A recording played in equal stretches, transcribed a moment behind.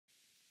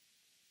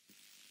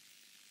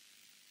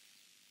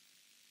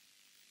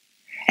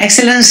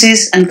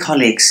Excellencies and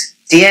colleagues,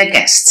 dear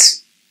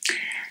guests.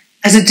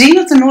 As the Dean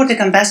of the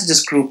Nordic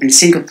Ambassadors Group in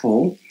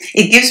Singapore,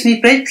 it gives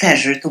me great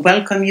pleasure to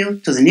welcome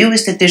you to the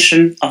newest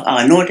edition of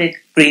our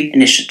Nordic Green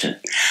Initiative,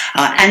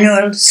 our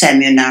annual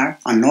seminar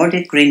on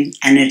Nordic green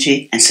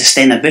energy and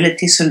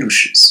sustainability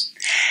solutions.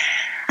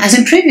 As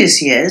in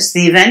previous years,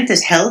 the event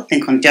is held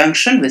in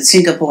conjunction with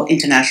Singapore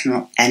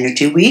International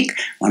Energy Week,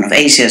 one of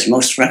Asia's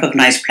most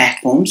recognized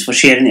platforms for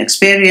sharing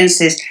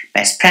experiences,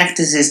 best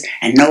practices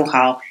and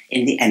know-how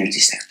in the energy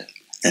sector.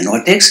 The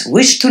Nordics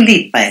wish to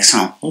lead by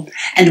example,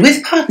 and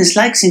with partners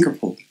like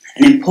Singapore,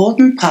 an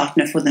important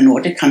partner for the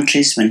Nordic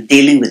countries when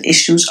dealing with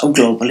issues of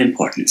global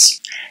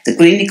importance. The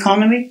green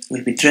economy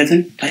will be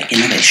driven by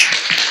innovation.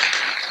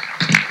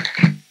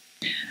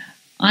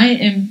 I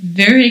am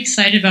very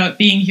excited about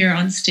being here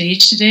on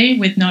stage today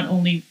with not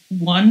only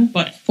one,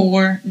 but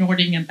 4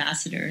 Nordic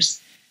ambassadors.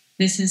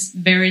 This is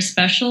very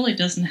special. It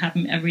doesn't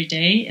happen every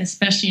day,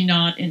 especially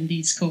not in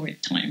these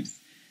COVID times.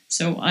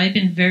 So I've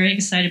been very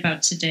excited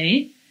about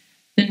today.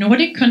 The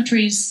Nordic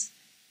countries,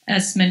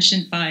 as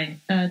mentioned by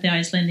the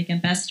Icelandic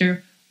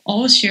ambassador,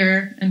 all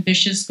share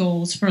ambitious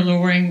goals for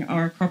lowering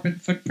our carbon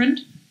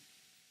footprint.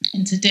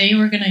 And today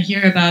we're going to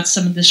hear about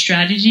some of the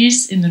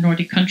strategies in the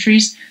Nordic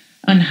countries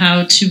on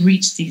how to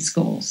reach these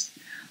goals.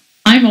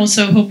 I'm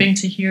also hoping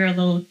to hear a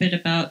little bit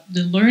about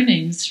the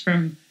learnings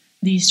from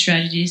these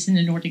strategies in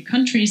the Nordic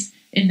countries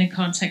in the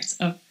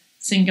context of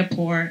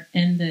Singapore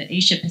and the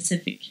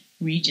Asia-Pacific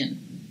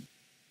region.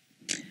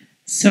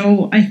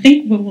 So I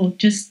think we will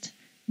just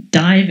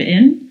dive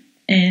in,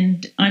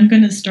 and I'm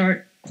going to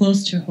start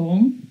close to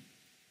home.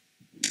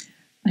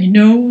 I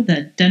know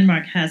that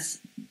Denmark has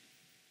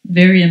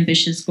very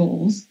ambitious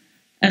goals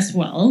as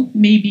well.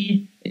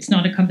 Maybe it's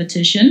not a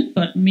competition,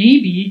 but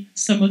maybe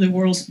some of the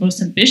world's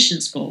most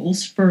ambitious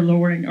goals for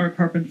lowering our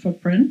carbon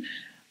footprint.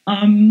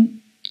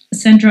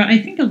 Sandra, I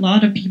think a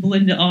lot of people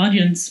in the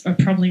audience are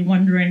probably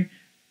wondering,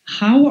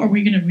 how are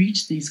we going to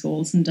reach these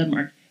goals in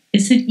Denmark?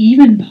 Is it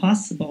even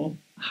possible?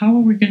 How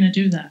are we going to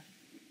do that?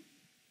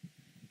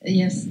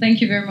 Yes, thank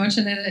you very much.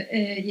 And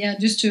yeah,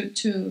 just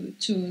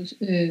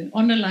to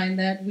underline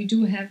that, we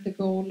do have the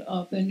goal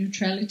of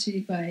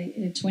neutrality by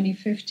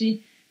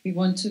 2050. We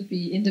want to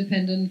be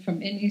independent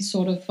from any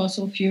sort of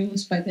fossil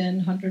fuels, by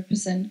then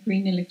 100%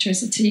 green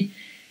electricity.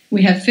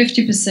 We have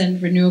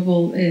 50%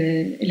 renewable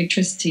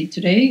electricity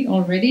today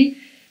already.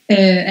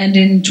 And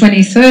in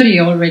 2030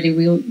 already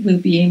we'll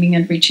be aiming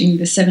at reaching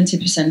the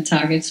 70%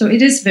 target. So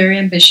it is very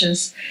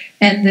ambitious.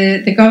 And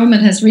the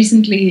government has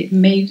recently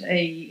made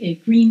a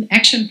green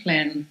action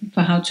plan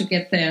for how to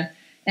get there.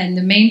 And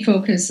the main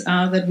focus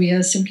are that we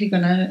are simply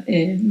going to,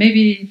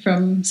 maybe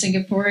from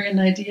Singaporean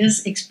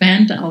ideas,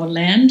 expand our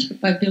land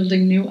by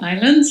building new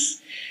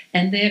islands.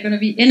 And they are going to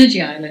be energy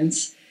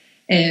islands.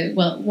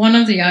 Well, one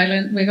of the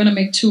islands, we're going to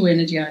make 2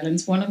 energy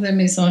islands. One of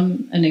them is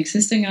on an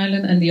existing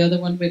island, and the other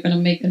one, we're going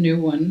to make a new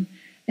one.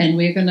 And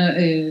we're going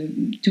to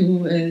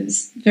do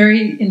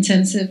very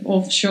intensive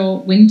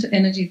offshore wind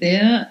energy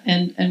there.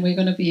 And we're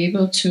going to be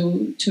able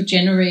to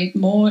generate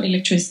more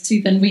electricity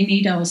than we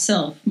need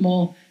ourselves,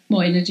 more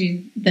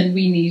energy than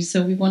we need,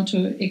 so we want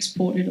to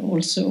export it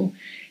also.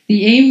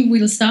 The aim,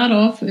 we'll start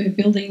off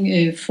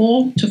building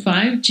 4 to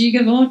 5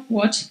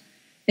 gigawatt,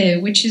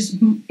 which is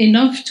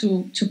enough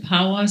to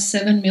power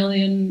 7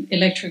 million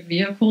electric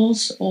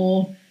vehicles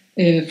or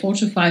 4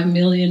 to 5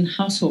 million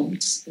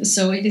households.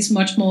 So it is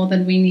much more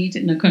than we need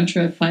in a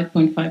country of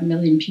 5.5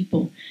 million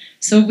people.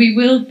 So we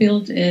will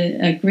build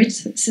a grid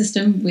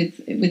system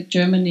with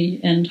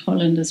Germany and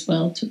Holland as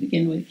well to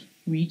begin with.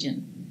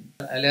 Region.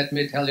 Let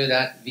me tell you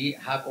that we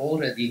have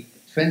already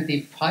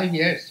 25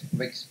 years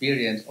of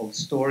experience of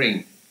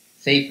storing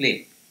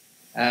safely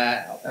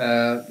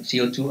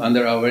CO2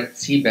 under our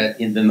seabed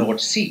in the North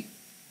Sea.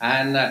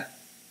 And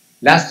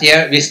last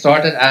year we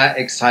started an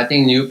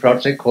exciting new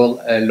project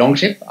called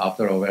Longship,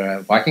 after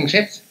our Viking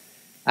ships.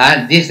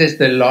 And this is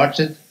the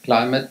largest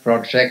climate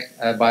project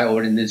by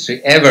our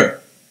industry ever.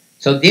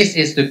 So this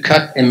is to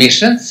cut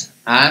emissions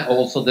and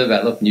also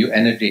develop new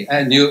energy,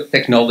 new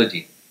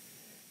technology.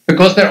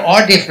 Because there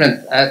are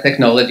different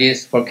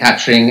technologies for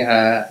capturing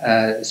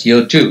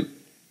CO2,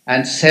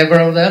 and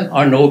several of them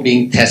are now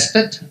being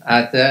tested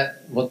at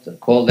what's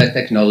called the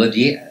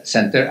Technology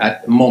Center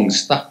at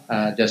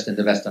Mongstad, just in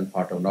the western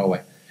part of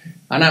Norway.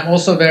 And I'm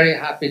also very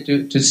happy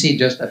to see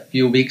just a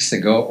few weeks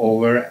ago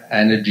our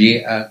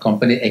energy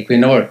company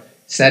Equinor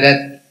said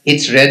that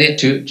it's ready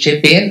to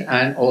chip in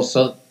and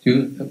also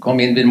to come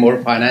in with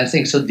more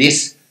financing, so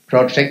this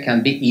project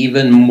can be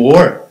even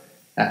more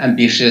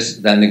ambitious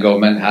than the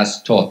government has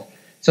thought.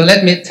 So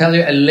let me tell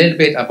you a little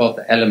bit about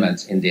the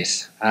elements in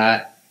this.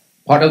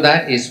 Part of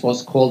that is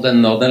what's called the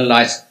Northern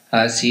Lights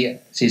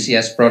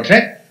CCS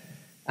project,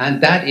 and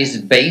that is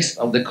based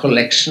on the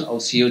collection of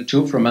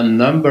CO2 from a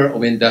number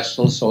of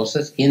industrial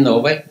sources in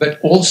Norway, but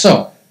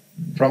also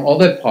from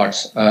other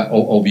parts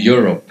of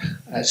Europe.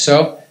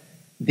 So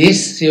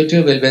this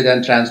CO2 will be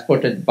then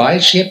transported by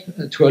ship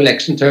to a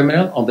collection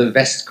terminal on the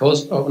west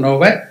coast of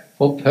Norway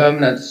for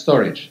permanent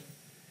storage.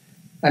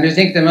 And you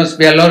think there must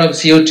be a lot of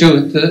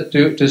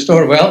CO2 to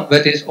store? Well,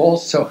 but it's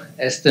also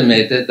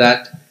estimated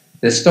that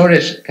the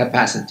storage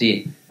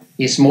capacity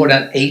is more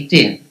than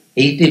 80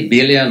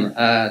 billion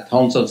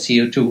tons of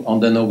CO2 on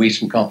the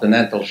Norwegian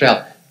continental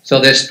shelf. So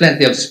there's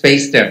plenty of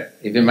space there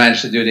if you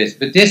manage to do this.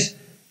 But this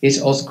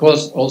is, of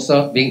course,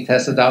 also being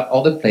tested out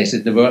other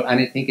places in the world, and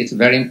I think it's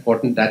very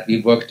important that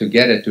we work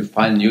together to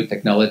find new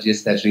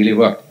technologies that really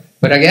work.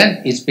 But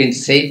again, it's been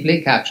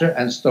safely captured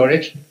and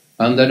storage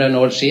under the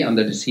North Sea,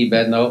 under the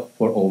seabed now,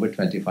 for over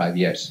 25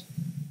 years.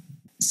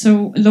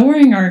 So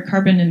lowering our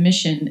carbon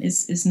emission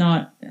is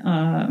not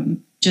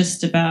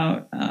just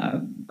about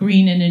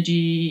green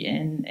energy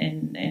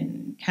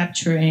and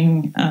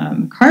capturing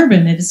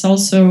carbon. It is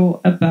also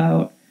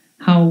about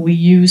how we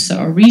use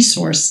our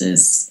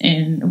resources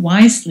and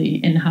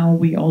wisely, and how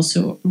we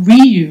also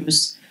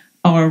reuse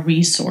our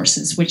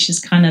resources, which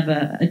is kind of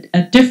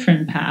a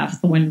different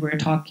path when we're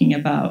talking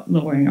about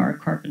lowering our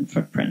carbon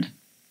footprint.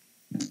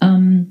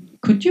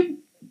 Could you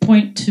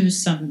point to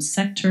some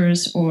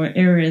sectors or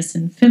areas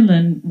in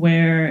Finland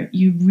where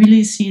you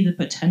really see the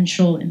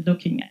potential in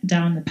looking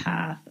down the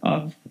path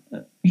of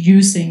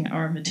using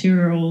our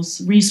materials,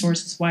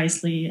 resources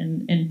wisely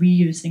and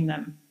reusing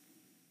them?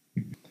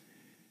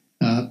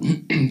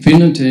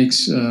 Finland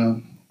takes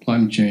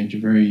climate change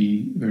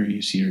very,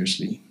 very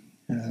seriously.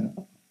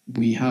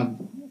 We have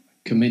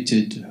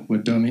committed,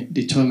 we're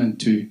determined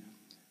to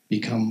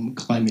become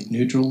climate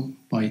neutral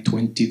by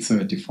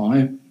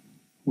 2035,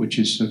 which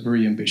is a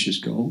very ambitious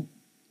goal.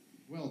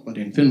 Well, but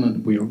in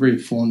Finland, we are very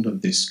fond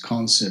of this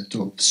concept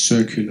of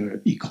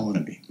circular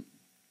economy.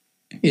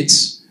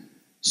 It's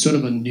sort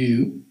of a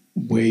new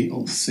way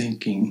of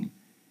thinking,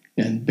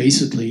 and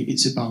basically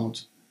it's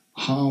about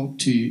how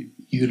to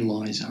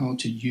utilize, how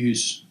to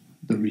use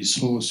the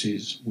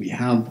resources we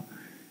have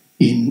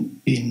in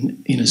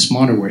a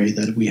smarter way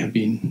that we have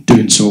been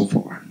doing so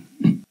far.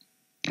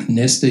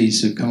 Neste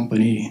is a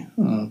company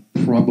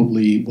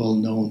probably well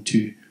known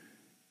to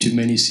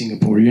many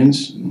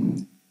Singaporeans.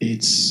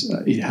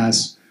 It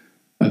has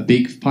a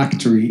big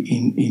factory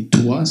in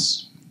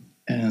Tuas,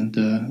 and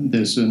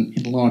there's an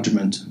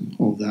enlargement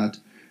of that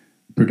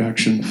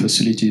production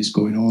facilities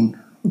going on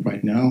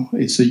right now.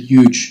 It's a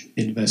huge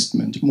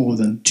investment, more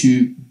than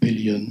 2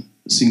 billion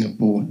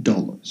Singapore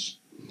dollars.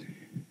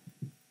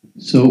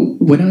 So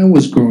when I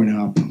was growing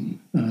up,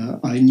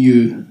 I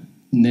knew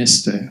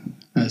Neste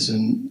as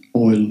an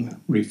oil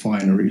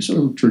refinery,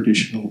 sort of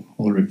traditional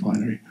oil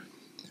refinery,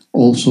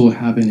 also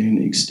having an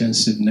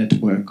extensive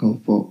network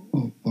of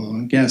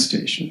gas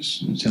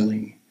stations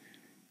selling,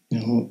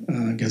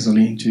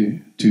 gasoline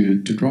to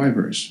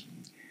drivers.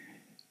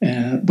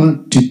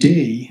 But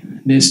today,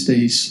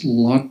 Neste is a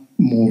lot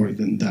more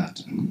than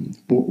that.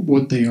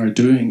 What they are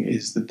doing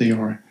is that they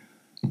are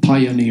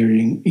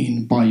pioneering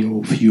in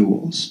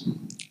biofuels.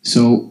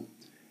 So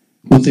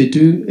what they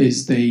do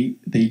is they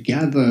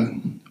gather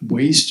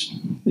waste,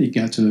 they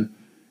gather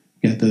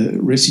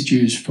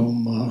residues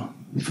from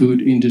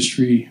food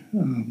industry,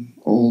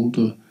 old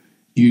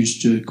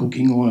used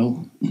cooking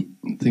oil,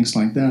 things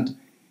like that,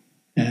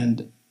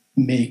 and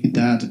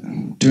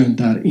turn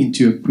that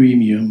into a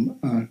premium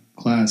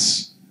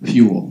class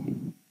fuel.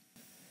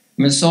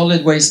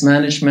 Solid waste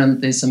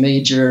management is a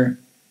major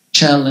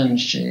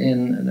challenge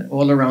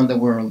all around the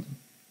world.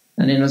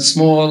 And in a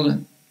small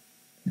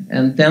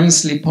and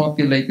densely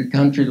populated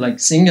country like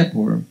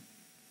Singapore,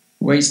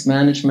 waste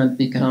management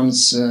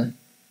becomes a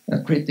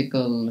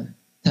critical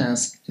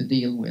task to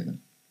deal with.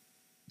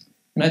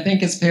 And I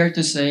think it's fair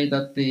to say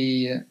that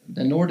the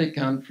Nordic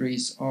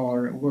countries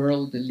are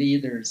world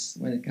leaders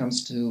when it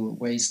comes to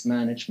waste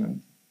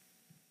management.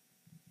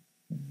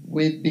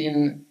 We've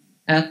been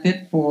at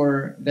it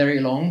for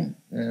very long,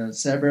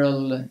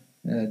 several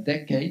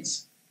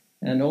decades,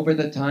 and over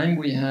the time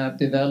we have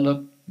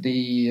developed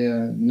the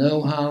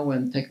know-how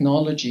and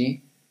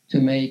technology to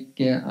make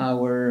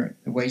our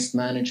waste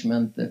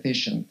management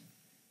efficient.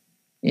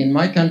 In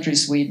my country,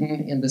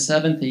 Sweden, in the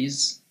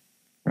 70s,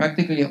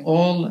 practically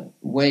all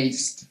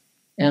waste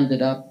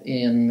ended up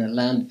in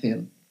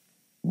landfill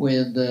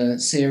with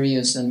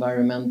serious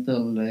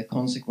environmental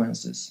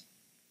consequences.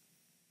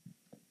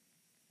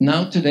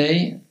 Now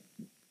today,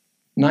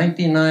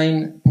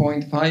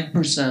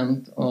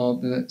 99.5%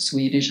 of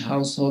Swedish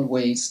household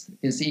waste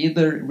is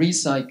either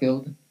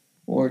recycled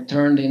or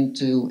turned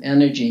into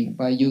energy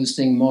by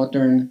using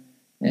modern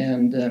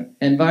and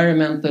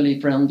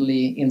environmentally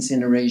friendly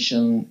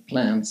incineration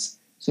plants.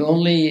 So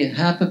only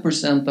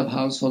 0.5% of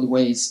household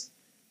waste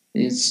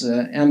ends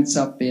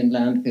up in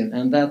landfill,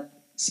 and that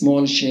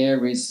small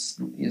share is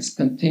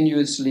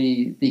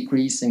continuously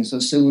decreasing. So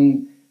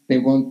soon we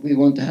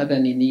won't have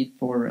any need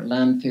for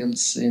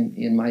landfills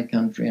in my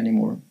country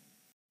anymore.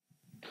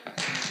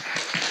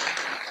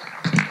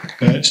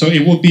 So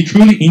it would be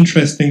truly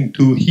interesting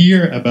to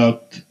hear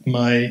about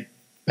my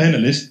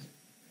panelists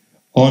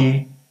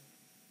on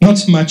not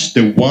so much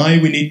the why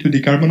we need to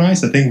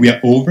decarbonize. I think we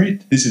are over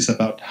it. This is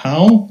about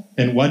how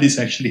and what is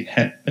actually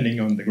happening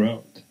on the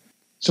ground.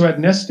 So at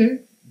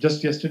Neste,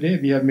 just yesterday,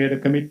 we have made a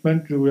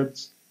commitment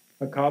towards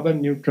a carbon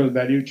neutral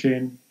value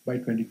chain by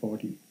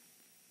 2040.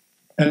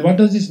 And what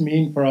does this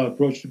mean for our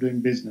approach to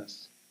doing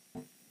business?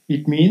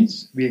 It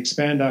means we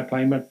expand our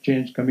climate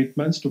change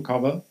commitments to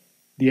cover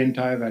the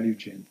entire value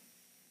chain.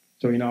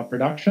 So in our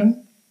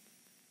production,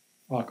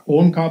 our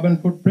own carbon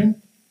footprint,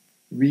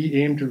 we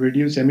aim to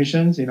reduce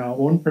emissions in our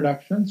own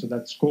production, so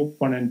that's scope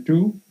 1 and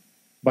 2,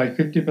 by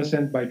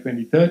 50% by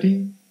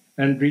 2030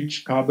 and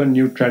reach carbon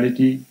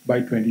neutrality by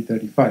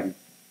 2035.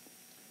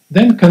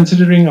 Then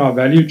considering our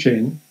value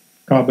chain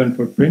carbon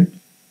footprint,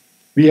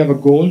 we have a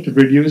goal to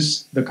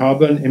reduce the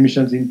carbon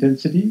emissions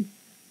intensity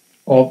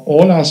of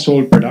all our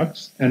sold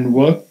products and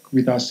work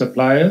with our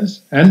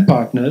suppliers and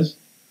partners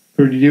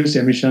to reduce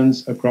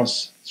emissions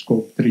across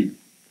scope 3.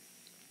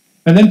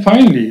 And then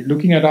finally,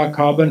 looking at our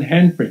carbon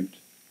handprint.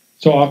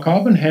 So our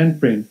carbon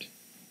handprint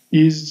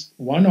is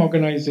one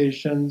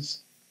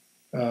organization's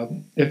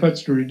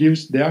efforts to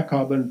reduce the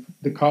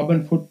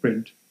carbon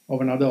footprint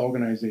of another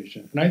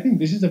organization. And I think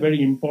this is a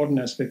very important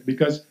aspect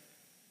because,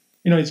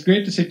 it's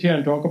great to sit here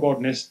and talk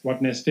about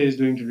what Neste is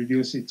doing to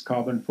reduce its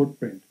carbon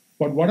footprint.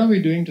 But what are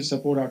we doing to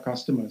support our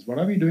customers? What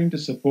are we doing to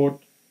support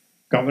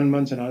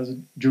governments and other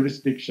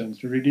jurisdictions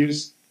to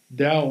reduce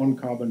their own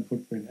carbon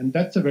footprint? And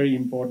that's a very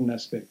important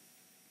aspect.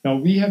 Now,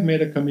 we have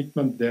made a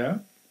commitment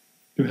there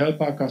to help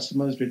our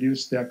customers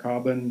reduce their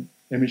carbon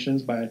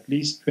emissions by at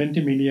least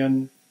 20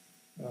 million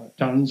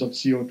tons of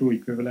CO2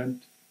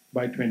 equivalent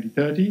by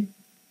 2030.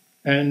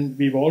 And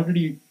we've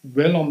already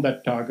well on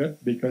that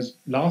target because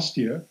last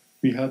year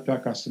we helped our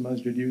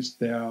customers reduce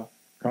their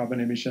carbon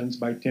emissions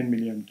by 10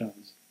 million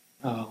tons.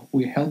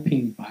 We're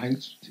helping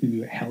banks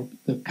to help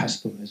the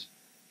customers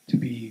to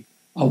be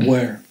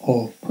aware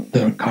of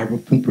their carbon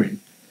footprint.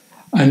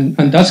 And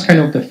that's kind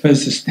of the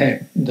first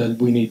step that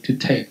we need to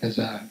take as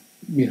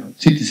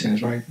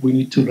citizens, right? We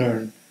need to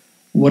learn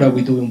what are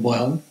we doing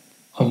well,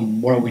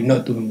 what are we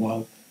not doing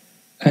well.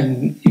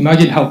 And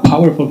imagine how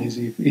powerful it is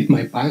if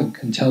my bank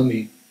can tell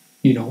me,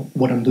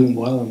 what I'm doing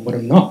well and what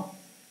I'm not.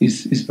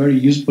 It's very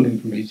useful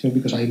information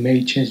because I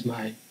may change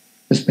my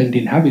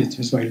spending habits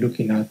just by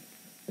looking at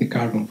the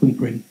carbon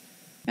footprint.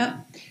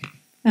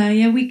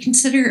 We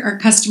consider our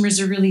customers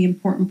a really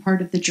important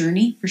part of the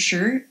journey, for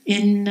sure.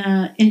 In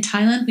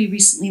Thailand, we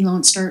recently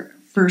launched our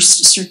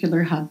first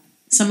circular hub.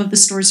 Some of the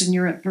stores in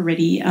Europe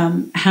already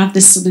have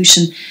this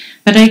solution.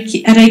 But at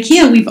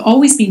IKEA, we've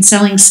always been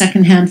selling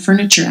secondhand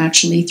furniture,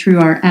 actually, through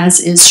our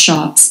as-is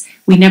shops.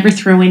 We never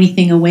throw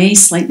anything away.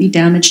 Slightly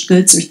damaged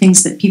goods or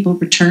things that people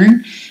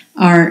return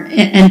are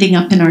ending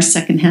up in our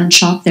secondhand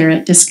shop there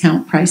at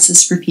discount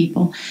prices for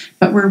people.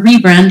 But we're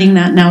rebranding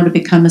that now to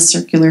become a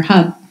circular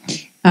hub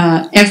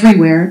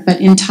everywhere.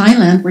 But in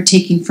Thailand, we're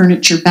taking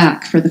furniture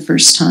back for the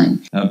first time.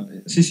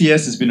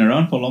 CCS has been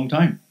around for a long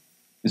time.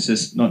 This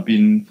has not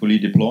been fully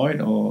deployed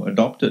or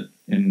adopted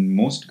in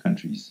most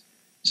countries.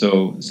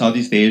 So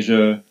Southeast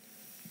Asia,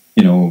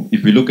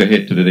 if we look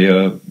ahead to the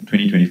year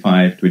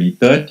 2025,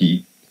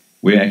 2030,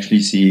 we're actually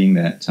seeing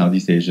that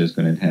Southeast Asia is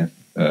going to have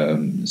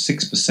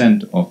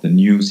 6% of the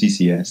new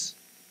CCS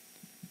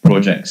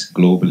projects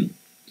globally,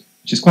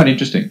 which is quite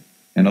interesting.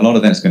 And a lot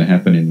of that's going to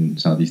happen in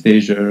Southeast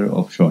Asia,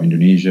 offshore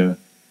Indonesia,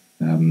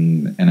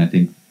 and I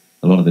think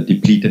a lot of the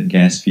depleted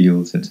gas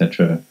fields,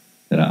 etc.,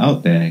 that are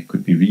out there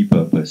could be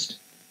repurposed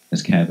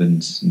as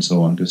caverns and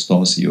so on to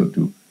store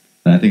CO2.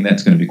 And I think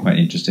that's going to be quite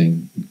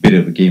interesting, a bit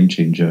of a game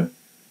changer.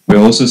 We're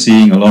also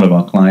seeing a lot of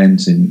our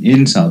clients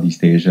in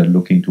Southeast Asia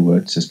looking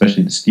towards,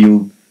 especially the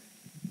steel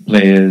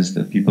players,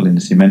 the people in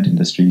the cement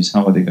industries,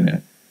 how are they going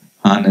to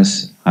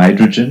harness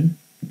hydrogen,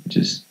 which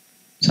is,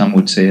 some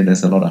would say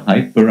there's a lot of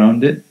hype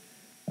around it.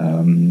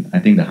 I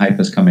think the hype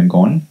has come and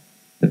gone.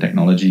 The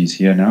technology is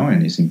here now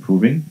and it's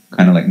improving,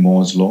 kind of like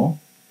Moore's law.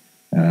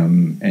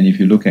 And if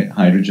you look at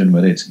hydrogen,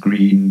 whether it's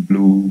green,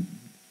 blue,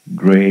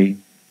 grey,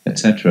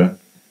 etc.,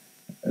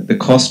 the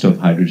cost of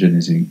hydrogen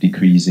is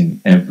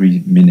decreasing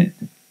every minute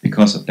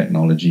because of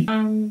technology.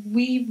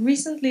 We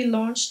recently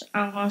launched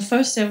our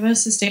first ever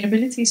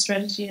sustainability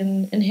strategy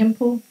in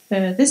Hempel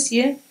this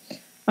year.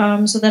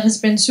 So that has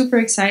been super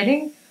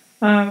exciting.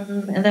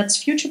 And that's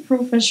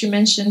future-proof, as you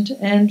mentioned.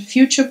 And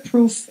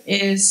future-proof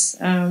is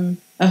a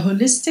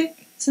holistic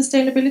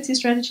sustainability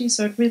strategy.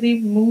 So it really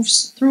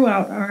moves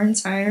throughout our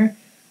entire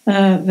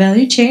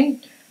value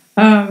chain.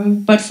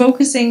 But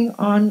focusing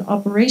on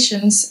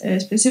operations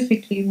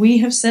specifically, we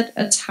have set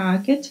a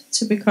target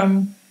to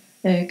become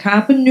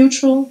carbon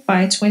neutral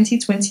by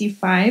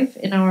 2025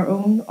 in our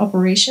own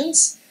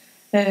operations.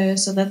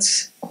 So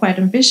that's quite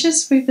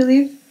ambitious, we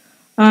believe.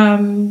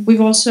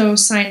 We've also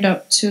signed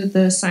up to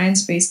the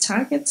Science Based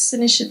Targets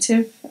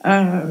Initiative,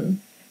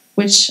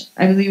 which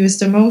I believe is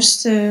the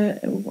most,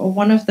 or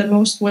one of the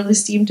most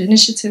well-esteemed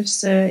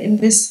initiatives in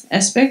this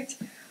aspect.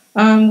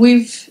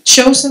 We've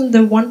chosen the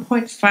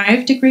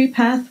 1.5 degree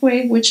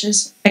pathway, which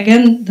is,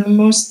 again, the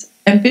most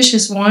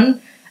ambitious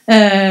one.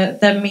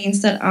 That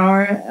means that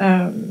our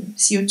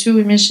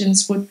CO2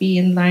 emissions would be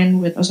in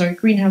line with,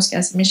 greenhouse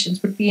gas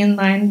emissions would be in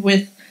line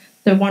with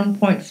the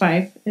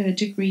 1.5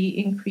 degree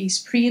increase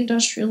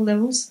pre-industrial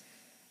levels.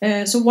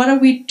 So what are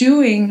we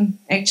doing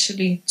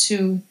actually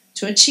to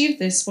to achieve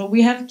this? Well,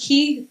 we have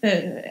key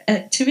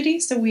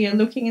activities that we are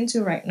looking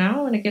into right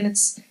now, and again,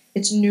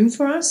 it's new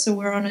for us, so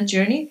we're on a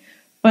journey.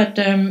 But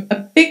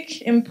a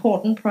big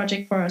important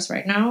project for us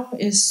right now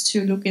is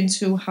to look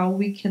into how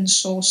we can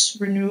source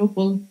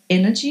renewable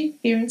energy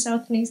here in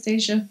South and East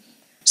Asia.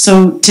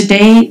 So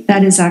today,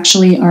 that is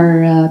actually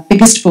our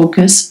biggest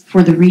focus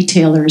for the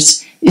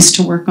retailers, is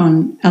to work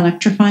on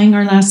electrifying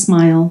our last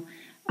mile,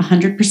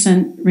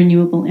 100%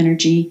 renewable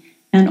energy,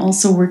 and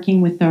also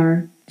working with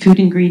our food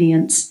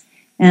ingredients.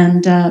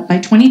 And by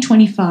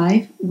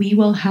 2025, we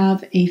will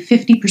have a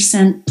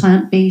 50%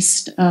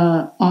 plant-based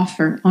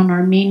offer on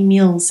our main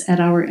meals at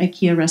our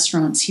IKEA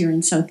restaurants here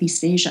in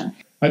Southeast Asia.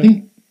 I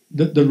think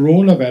the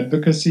role of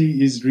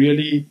advocacy is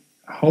really,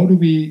 how do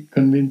we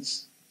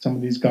convince some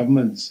of these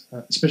governments,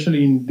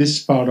 especially in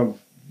this part of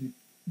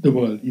the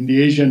world, in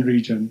the Asian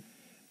region,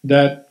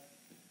 that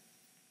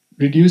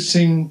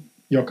reducing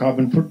your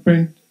carbon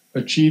footprint,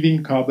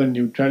 achieving carbon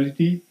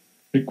neutrality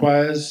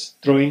requires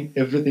throwing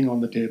everything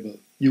on the table.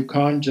 You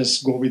can't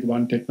just go with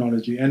one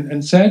technology.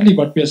 And sadly,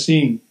 what we are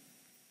seeing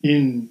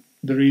in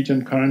the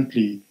region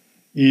currently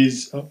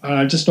is,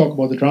 I'll just talk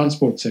about the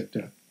transport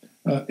sector.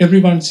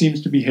 Everyone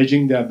seems to be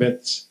hedging their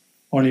bets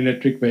on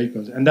electric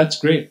vehicles, and that's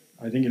great.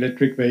 I think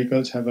electric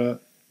vehicles have a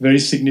very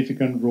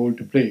significant role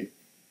to play.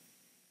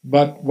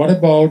 But what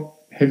about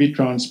heavy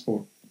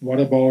transport? What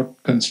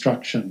about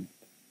construction?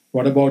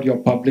 What about your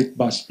public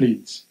bus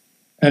fleets?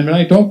 And when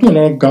I talk to a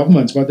lot of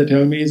governments, what they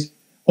tell me is,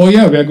 oh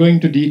yeah, we're going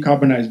to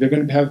decarbonize. We're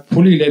going to have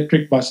fully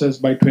electric buses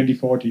by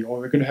 2040, or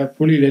we're going to have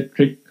fully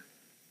electric,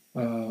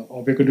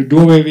 or we're going to do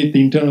away with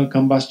the internal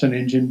combustion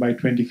engine by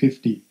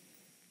 2050.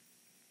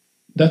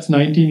 That's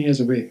 19 years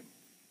away,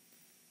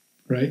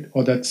 right?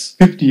 Or that's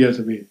 50 years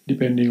away,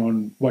 depending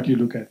on what you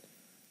look at.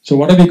 So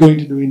what are we going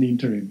to do in the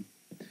interim?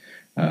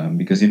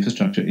 Because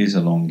infrastructure is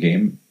a long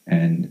game,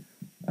 and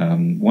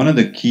one of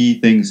the key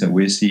things that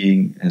we're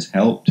seeing has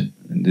helped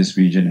in this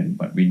region,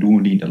 but we do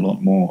need a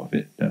lot more of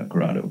it,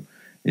 Corrado,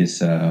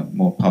 is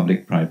more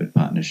public-private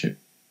partnership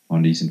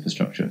on these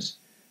infrastructures,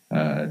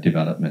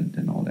 development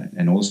and all that,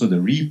 and also the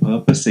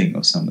repurposing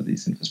of some of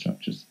these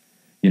infrastructures.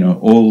 You know,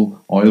 all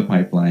oil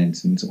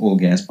pipelines and all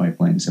gas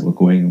pipelines that were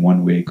going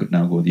one way could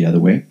now go the other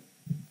way.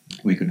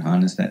 We could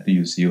harness that to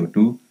use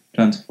CO2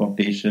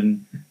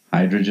 transportation,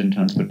 hydrogen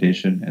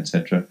transportation,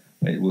 etc.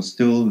 But it will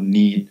still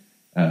need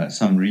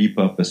some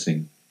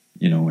repurposing,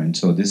 you know, and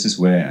so this is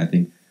where I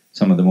think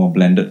some of the more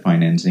blended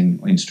financing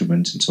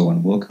instruments and so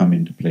on will come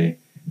into play.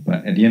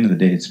 But at the end of the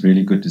day, it's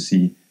really good to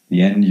see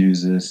the end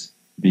users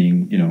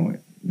being, you know,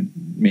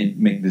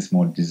 make this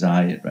more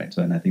desired, right?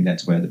 So, and I think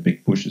that's where the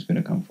big push is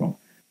going to come from.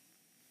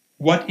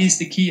 What is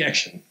the key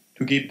action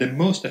to give the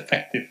most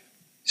effective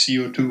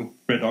CO2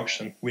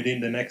 reduction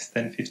within the next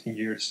 10-15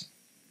 years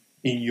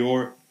in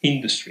your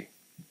industry?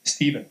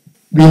 Stephen?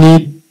 We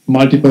need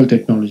multiple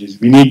technologies.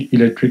 We need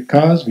electric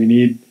cars. We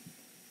need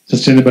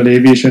sustainable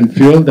aviation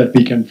fuel that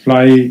we can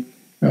fly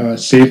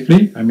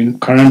safely. I mean,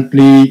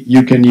 currently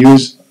you can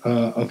use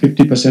a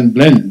 50%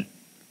 blend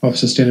of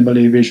sustainable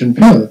aviation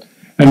fuel.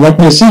 And what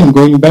we're seeing,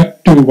 going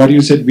back to what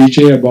you said,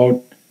 Vijay,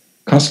 about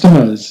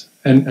customers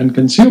and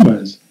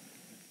consumers,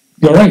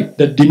 you're right,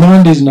 that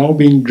demand is now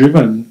being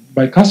driven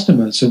by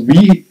customers. So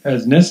we,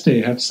 as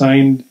Neste, have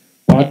signed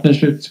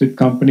partnerships with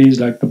companies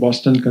like the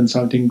Boston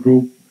Consulting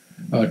Group,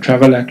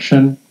 Travel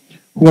Action,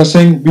 who are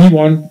saying we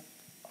want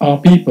our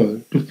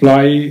people to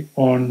fly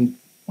on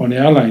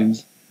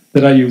airlines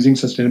that are using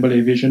sustainable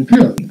aviation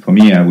fuel. For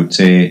me, I would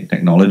say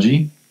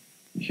technology,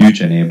 huge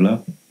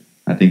enabler.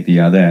 I think the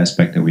other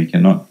aspect that we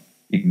cannot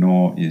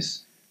ignore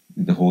is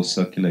the whole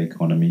circular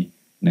economy,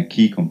 and a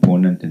key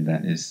component in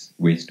that is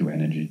waste to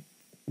energy.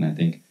 And I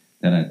think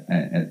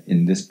that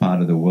in this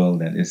part of the world,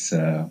 that is,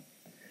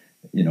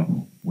 you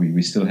know,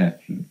 we still have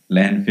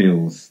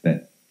landfills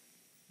that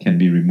can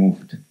be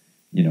removed,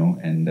 you know,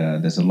 and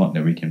there's a lot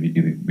that we can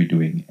be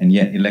doing. And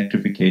yet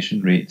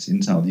electrification rates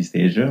in Southeast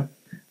Asia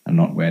are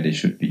not where they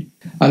should be.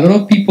 A lot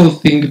of people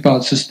think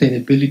about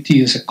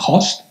sustainability as a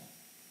cost,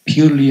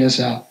 purely as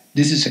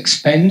this is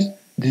expense,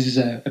 this is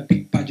a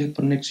big budget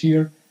for next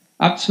year.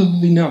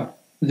 Absolutely not.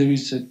 There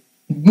is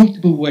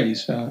multiple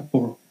ways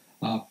for,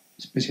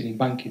 especially in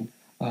banking,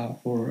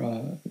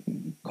 for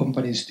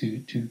companies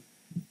to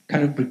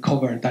kind of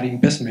recover that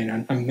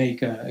investment and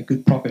make a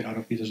good profit out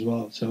of it as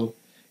well. So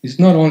it's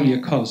not only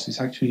a cost,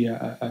 it's actually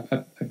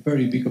a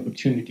very big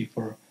opportunity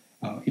for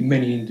in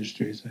many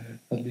industries,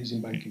 at least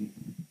in banking.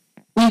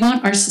 We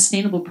want our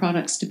sustainable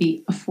products to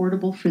be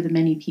affordable for the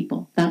many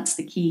people. That's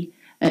the key,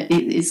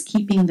 is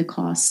keeping the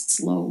costs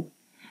low.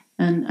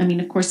 And I mean,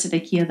 of course, at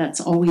IKEA,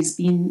 that's always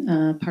been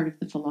part of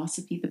the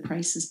philosophy. The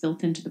price is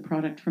built into the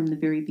product from the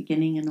very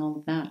beginning and all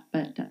of that.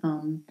 But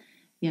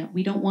yeah,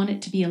 we don't want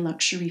it to be a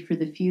luxury for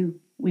the few.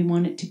 We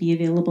want it to be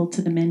available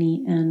to the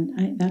many.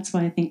 And that's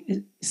why I think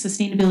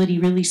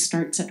sustainability really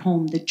starts at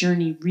home. The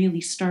journey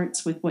really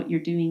starts with what you're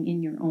doing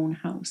in your own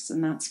house.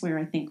 And that's where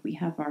I think we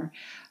have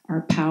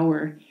our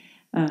power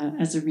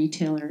as a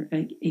retailer.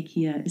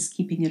 IKEA is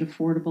keeping it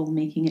affordable,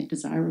 making it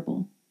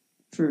desirable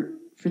for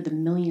the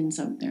millions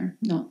out there,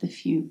 not the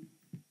few.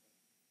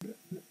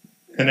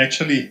 And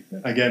actually,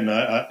 again,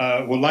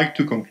 I would like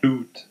to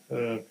conclude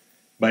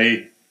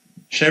by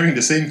sharing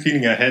the same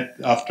feeling I had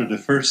after the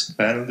first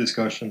panel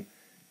discussion.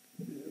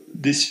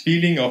 This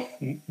feeling of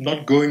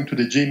not going to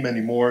the gym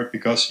anymore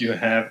because you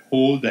have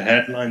all the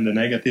headline, the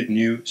negative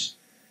news.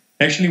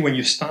 Actually, when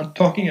you start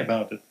talking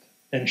about it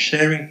and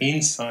sharing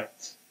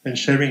insights and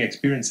sharing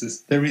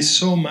experiences, there is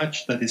so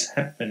much that is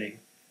happening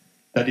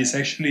that is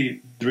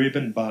actually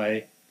driven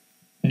by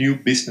new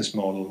business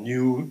model,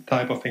 new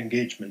type of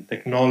engagement,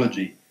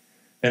 technology.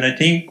 And I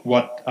think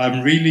what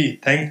I'm really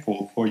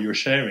thankful for your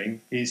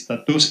sharing is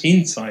that those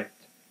insights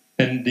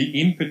and the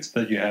inputs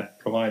that you have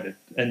provided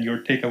and your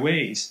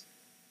takeaways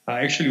are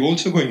actually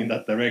also going in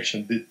that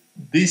direction.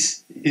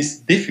 This is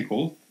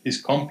difficult,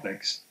 is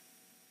complex,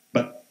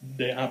 but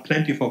there are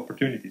plenty of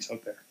opportunities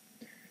out there.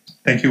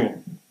 Thank you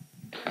all.